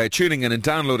for tuning in and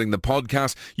downloading the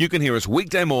podcast. You can hear us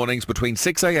weekday mornings between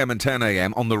 6 a.m. and 10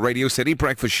 a.m. on the Radio City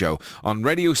Breakfast Show on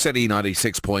Radio City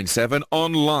 96.7,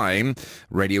 online,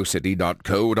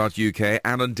 radiocity.co.uk,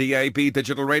 and on DAB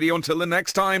Digital Radio. Until the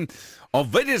next time,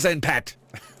 auf Wiedersehen, Pat.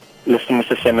 Listen,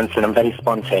 Mr. Simonson, I'm very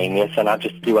spontaneous and I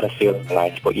just do what I feel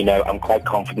like. But, you know, I'm quite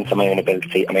confident in my own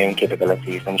ability and my own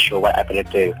capabilities. I'm sure whatever I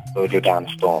do will go down the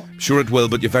storm. Sure it will,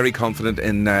 but you're very confident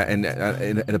in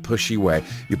a pushy way.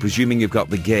 You're presuming you've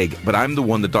got the gig, but I'm the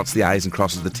one that dots the I's and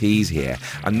crosses the T's here.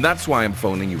 And that's why I'm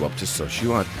phoning you up to suss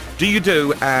you out. Do you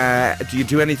do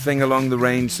anything along the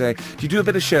range, say, do you do a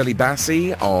bit of Shirley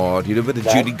Bassey or do you do a bit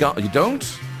of Judy Garland? You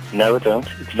don't? No, I don't.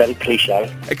 It's very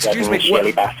cliche. Excuse me,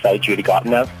 Shirley Bassey, Judy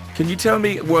Garland, no. Can you tell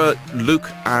me where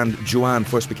Luke and Joanne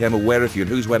first became aware of you and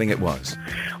whose wedding it was?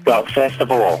 Well, first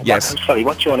of all, yes. I'm sorry,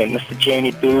 what's your name? Mr.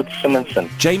 Jamie Booth Simonson?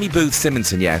 Jamie Booth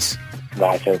Simonson, yes.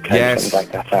 Right, okay. Yes.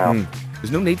 Write that down.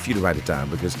 There's no need for you to write it down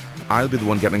because I'll be the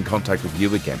one getting in contact with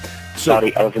you again. So,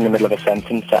 sorry, I was in the middle of a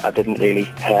sentence that I didn't really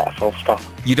hear a full stop.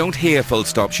 You don't hear full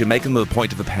stops, you make them with the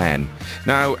point of a pen.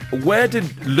 Now, where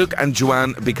did Luke and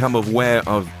Joanne become aware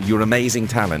of your amazing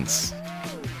talents?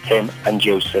 Tim and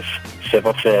Joseph,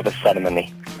 civil service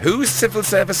ceremony. Who's civil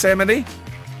service ceremony?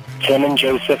 Tim and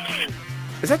Joseph.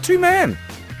 Is that two men?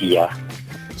 Yeah.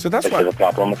 So that's why... Is there a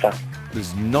problem with that?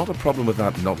 There's not a problem with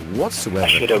that, not whatsoever. I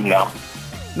should have known.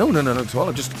 No, not at all.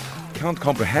 I just can't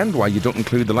comprehend why you don't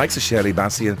include the likes of Shirley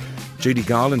Bassey and Judy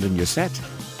Garland in your set.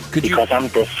 Because I'm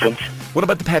different. What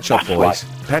about the Pet Shop Boys?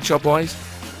 Pet Shop Boys?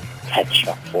 Pet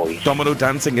Shop Boys. Domino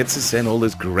Dancing, It's a Sin, all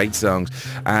those great songs.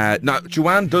 Now,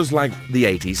 Joanne does like the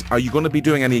 80s. Are you going to be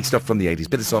doing any stuff from the 80s?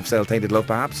 Bit of Soft Cell, Tainted Love,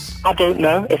 perhaps? I don't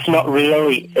know. It's not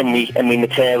really in the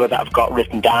material that I've got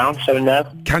written down, so no.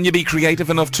 Can you be creative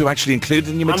enough to actually include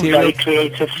it in your material? I'm very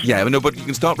creative. Yeah, no, but you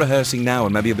can start rehearsing now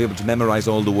and maybe you'll be able to memorise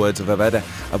all the words of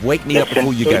Wake Me Up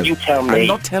Before You Go. You tell me. I'm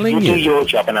not telling you. You do your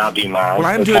job and I'll do mine. Well,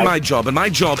 I'm doing my job, and my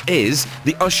job is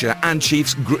the usher and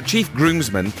chief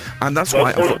groomsman, and that's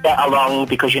why... Don't get along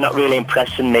because you're not really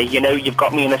impressing me. You know, you've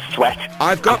got me in a sweat.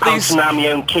 I've got I'm these... bouncing around my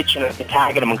own kitchen at the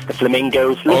Target amongst the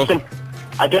flamingos. Listen,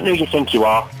 I don't know who you think you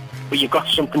are, but you've got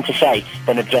something to say,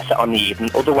 then address it on the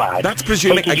evening. Otherwise... That's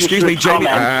presuming... Excuse me, Jamie.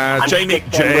 Jamie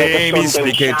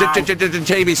speaking.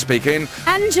 Jamie speaking.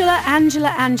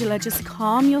 Angela, just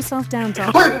calm yourself down,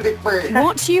 darling.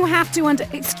 What you have to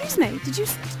excuse me,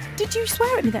 did you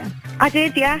swear at me then? I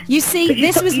did, yeah. You see,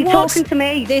 this was you're what... talking to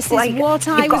me. This like, is what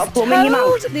I was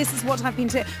told. This is what I've been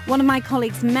told. One of my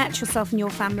colleagues met yourself and your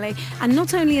family, and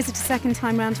not only is it a second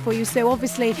time round for you, so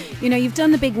obviously, you know, you've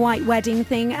done the big white wedding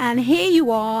thing, and here you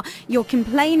are, you're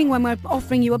complaining when we're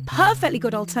offering you a perfectly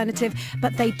good alternative,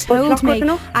 but they told me,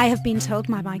 I have been told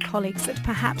by my colleagues that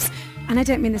perhaps, and I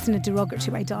don't mean this in a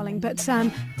derogatory way, darling, but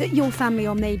that your family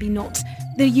are maybe not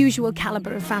the usual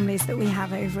calibre of families that we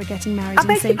have over getting married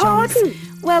in St. John's.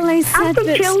 Well, they said I'm from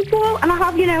Chilswell, and I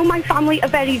have, you know, my family, a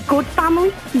very good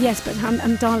family. Yes, but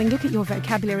darling, look at your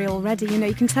vocabulary already. You know,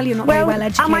 you can tell you're not very well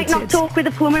educated. I might not talk with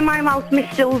a plum in my mouth,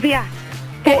 Miss Sylvia.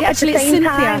 But Actually, at it's the same Cynthia.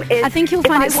 time, I think you'll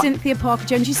find it's wa- Cynthia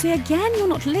Parker-Jones. You see, again, you're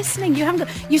not listening. You haven't.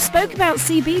 You spoke about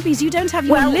CBeebies. You don't have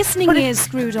your Well, listening but ears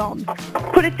screwed on.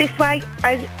 Put it this way,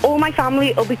 all my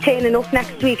family will be turning up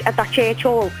next week at that church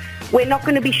hall. We're not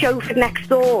going to be chauffeured next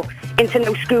door into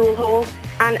no school hall.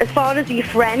 And as far as your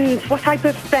friends, what type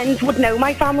of friends would know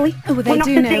my family? Oh, well, they We're not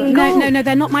do the know. singles. No,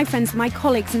 they're not my friends, they're my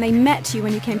colleagues, and they met you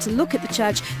when you came to look at the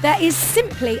church. There is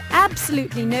simply,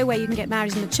 absolutely no way you can get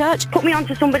married in the church. Put me on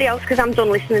to somebody else because I'm done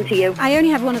listening to you. I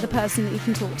only have one other person that you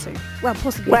can talk to. Well,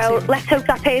 possibly Well, two. let's hope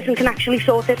that person can actually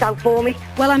sort this out for me.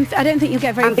 Well, I don't think you'll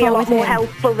get very And be a far lot with more him.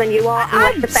 helpful than you are and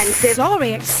I'm less defensive.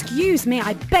 sorry, excuse me,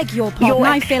 I beg your pardon. You're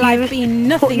I feel I've been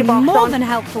excused. Put nothing your boss more on. than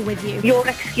helpful with you. You're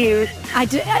excused.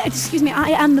 Excuse me, I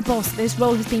am the boss. This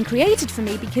role has been created for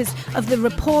me because of the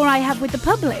rapport I have with the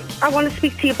public. I want to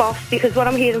speak to your boss because what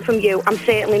I'm hearing from you, I'm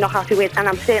certainly not happy with and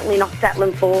I'm certainly not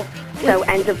settling for. So,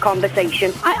 end of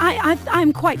conversation.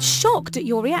 I'm quite shocked at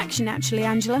your reaction, actually,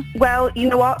 Angela. Well, you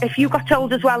know what? If you got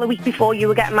told as well a week before you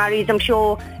were getting married, I'm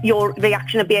sure your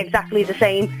reaction would be exactly the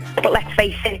same. But let's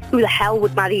face it, who the hell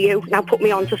would marry you? Now put me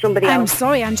on to somebody I'm else.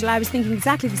 sorry, Angela. I was thinking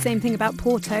exactly the same thing about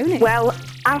poor Tony. Well,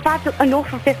 I've had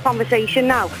enough of this conversation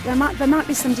now. There might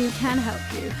be somebody who can help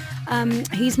you.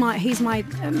 He's my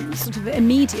sort of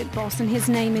immediate boss, and his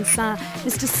name is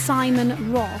Mr.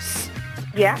 Simon Ross.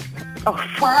 Yeah? Oh,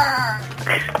 fuck!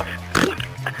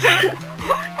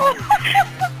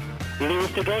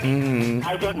 Lose the gig?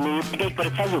 I don't lose the gig, but I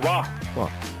tell you what.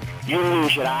 What? You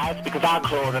lose your eyes because I'll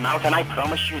claw them out, and I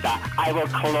promise you that I will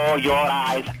claw your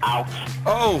eyes out.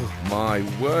 Oh, my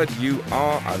word, you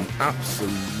are an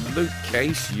absolute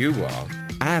case, you are.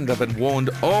 And I've been warned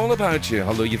all about you,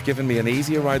 although you've given me an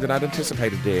easier ride than I'd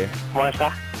anticipated, dear. Why is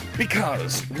that?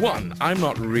 Because, one, I'm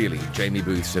not really Jamie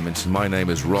Booth Simmons. My name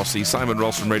is Rossi, Simon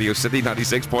Ross from Radio City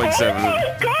 96.7. Oh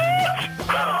my God!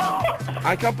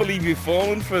 I can't believe you've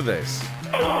fallen for this.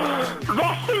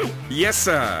 Rossi! Yes,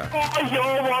 sir. Oh,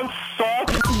 you're one suck.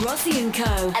 Rossi & Co.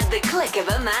 at the click of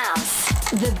a mouse.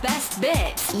 The best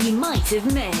bits you might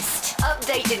have missed.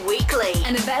 Updated weekly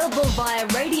and available via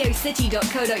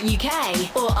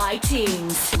radiocity.co.uk or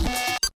iTunes.